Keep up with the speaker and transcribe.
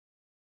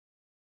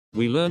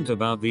We learnt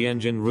about the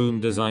engine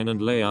room design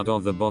and layout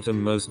of the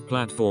bottommost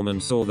platform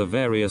and saw the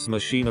various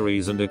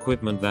machineries and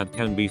equipment that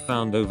can be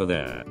found over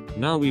there.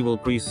 Now we will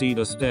proceed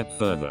a step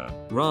further,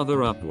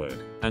 rather upward,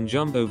 and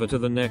jump over to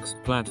the next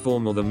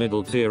platform or the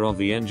middle tier of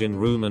the engine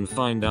room and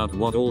find out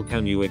what all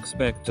can you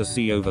expect to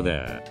see over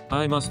there.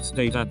 I must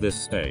state at this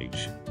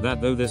stage, that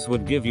though this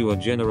would give you a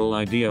general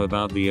idea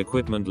about the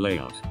equipment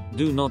layout,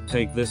 do not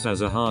take this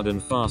as a hard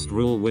and fast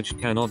rule which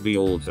cannot be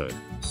altered.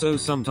 So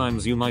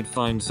sometimes you might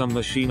find some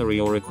machinery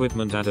or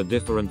equipment at a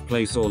different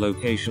place or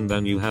location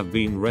than you have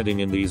been reading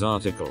in these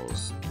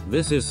articles.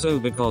 This is so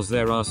because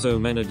there are so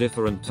many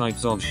different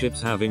types of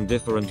ships having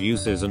different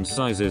uses and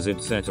sizes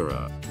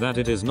etc., that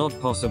it is not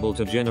possible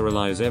to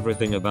generalize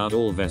everything about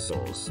all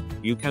vessels.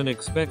 You can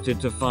expect it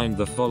to find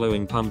the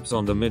following pumps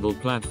on the middle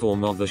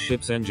platform of the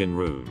ship's engine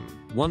room.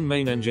 1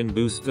 main engine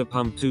booster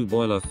pump, 2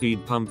 boiler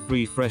feed pump,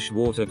 3 fresh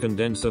water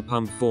condenser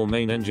pump, 4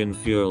 main engine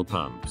fuel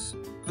pumps.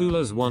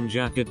 Coolers, 1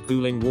 jacket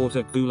cooling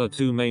water cooler,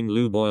 2 main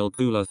lube oil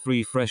cooler,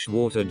 3 fresh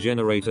water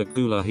generator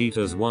cooler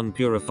heaters, 1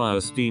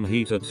 purifier steam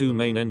heater, 2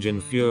 main engine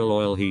fuel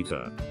oil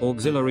heater.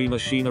 Auxiliary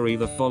machinery.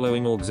 The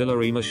following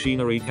auxiliary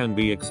machinery can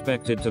be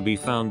expected to be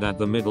found at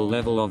the middle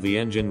level of the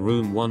engine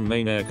room: 1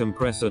 main air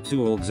compressor,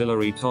 2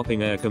 auxiliary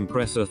topping air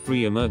compressor,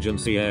 3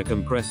 emergency air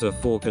compressor,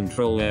 4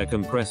 control air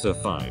compressor,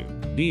 5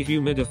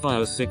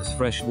 dehumidifier, 6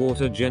 fresh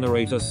water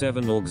generator,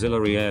 7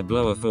 auxiliary air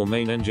blower, 4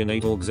 main engine,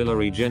 8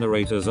 auxiliary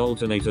generators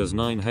alternators,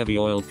 9 heavy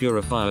oil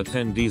purifier,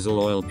 10 diesel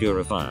oil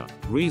purifier.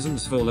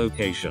 Reasons for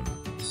location.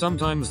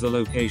 Sometimes the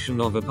location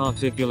of a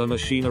particular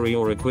machinery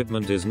or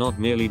equipment is not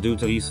merely due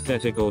to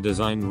aesthetic or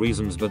design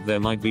reasons, but there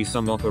might be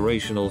some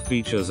operational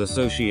features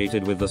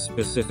associated with the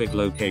specific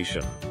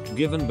location.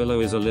 Given below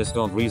is a list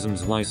of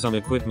reasons why some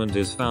equipment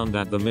is found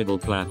at the middle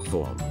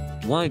platform.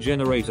 Why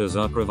generators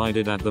are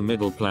provided at the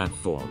middle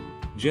platform.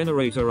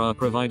 Generator are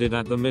provided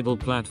at the middle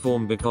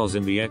platform because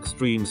in the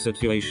extreme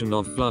situation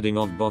of flooding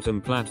of bottom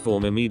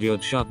platform,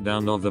 immediate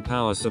shutdown of the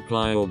power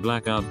supply or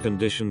blackout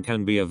condition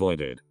can be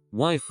avoided.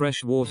 Why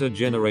fresh water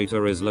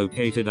generator is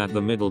located at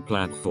the middle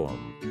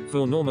platform.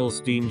 For normal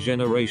steam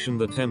generation,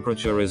 the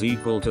temperature is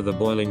equal to the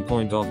boiling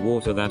point of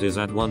water, that is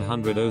at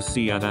 100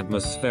 OC at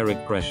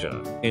atmospheric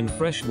pressure. In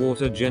fresh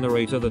water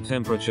generator, the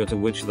temperature to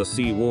which the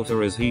sea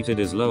water is heated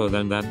is lower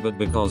than that, but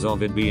because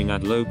of it being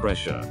at low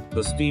pressure,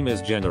 the steam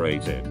is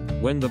generated.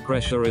 When the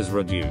pressure is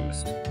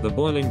reduced, the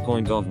boiling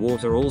point of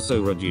water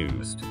also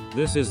reduced.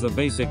 This is the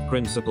basic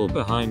principle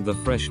behind the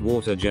fresh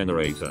water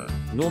generator.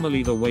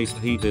 Normally the waste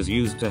heat is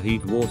used to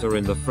heat water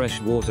in the fresh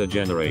water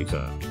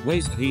generator.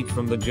 Waste heat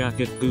from the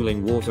jacket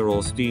cooling water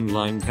or steam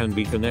line can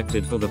be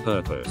connected for the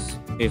purpose.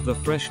 If the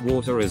fresh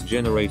water is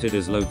generated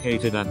is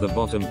located at the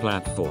bottom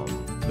platform,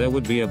 there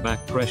would be a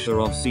back pressure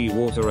of sea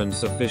water and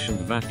sufficient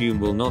vacuum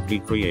will not be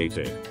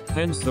created.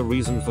 Hence the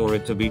reason for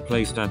it to be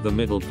placed at the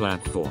middle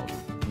platform.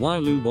 Why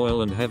lube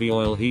oil and heavy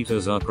oil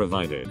heaters are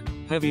provided.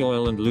 Heavy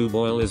oil and lube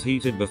oil is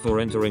heated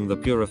before entering the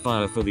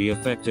purifier for the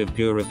effective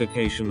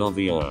purification of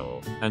the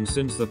oil, and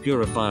since the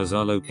purifiers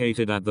are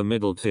located at the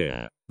middle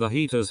tier, the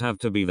heaters have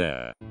to be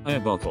there. Air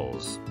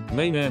bottles.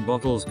 Main air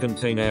bottles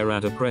contain air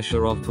at a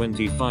pressure of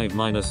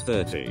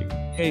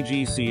 25-30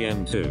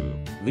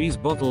 kgcm2. These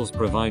bottles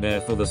provide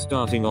air for the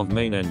starting of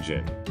main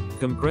engine.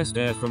 Compressed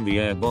air from the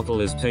air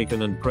bottle is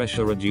taken and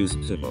pressure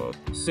reduced to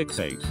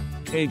 6-8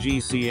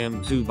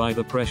 kgcm2 by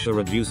the pressure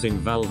reducing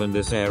valve, and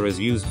this air is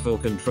used for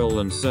control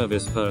and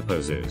service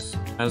purposes.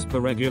 As per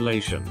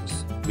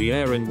regulations, the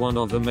air in one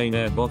of the main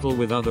air bottle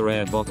with other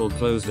air bottle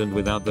closed and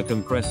without the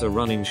compressor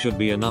running should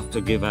be enough to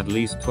give at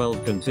least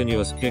 12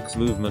 continuous kicks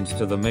movements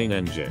to the main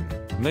engine.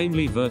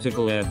 Mainly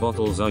vertical air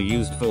bottles are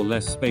used for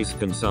less space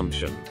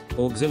consumption.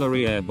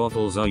 Auxiliary air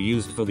bottles are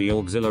used for the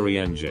auxiliary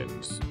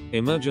engines.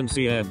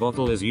 Emergency air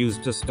bottle is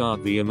used to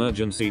start the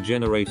emergency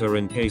generator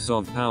in case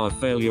of power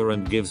failure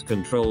and gives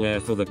control air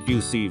for the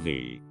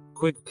QCV.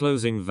 Quick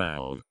closing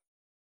valve.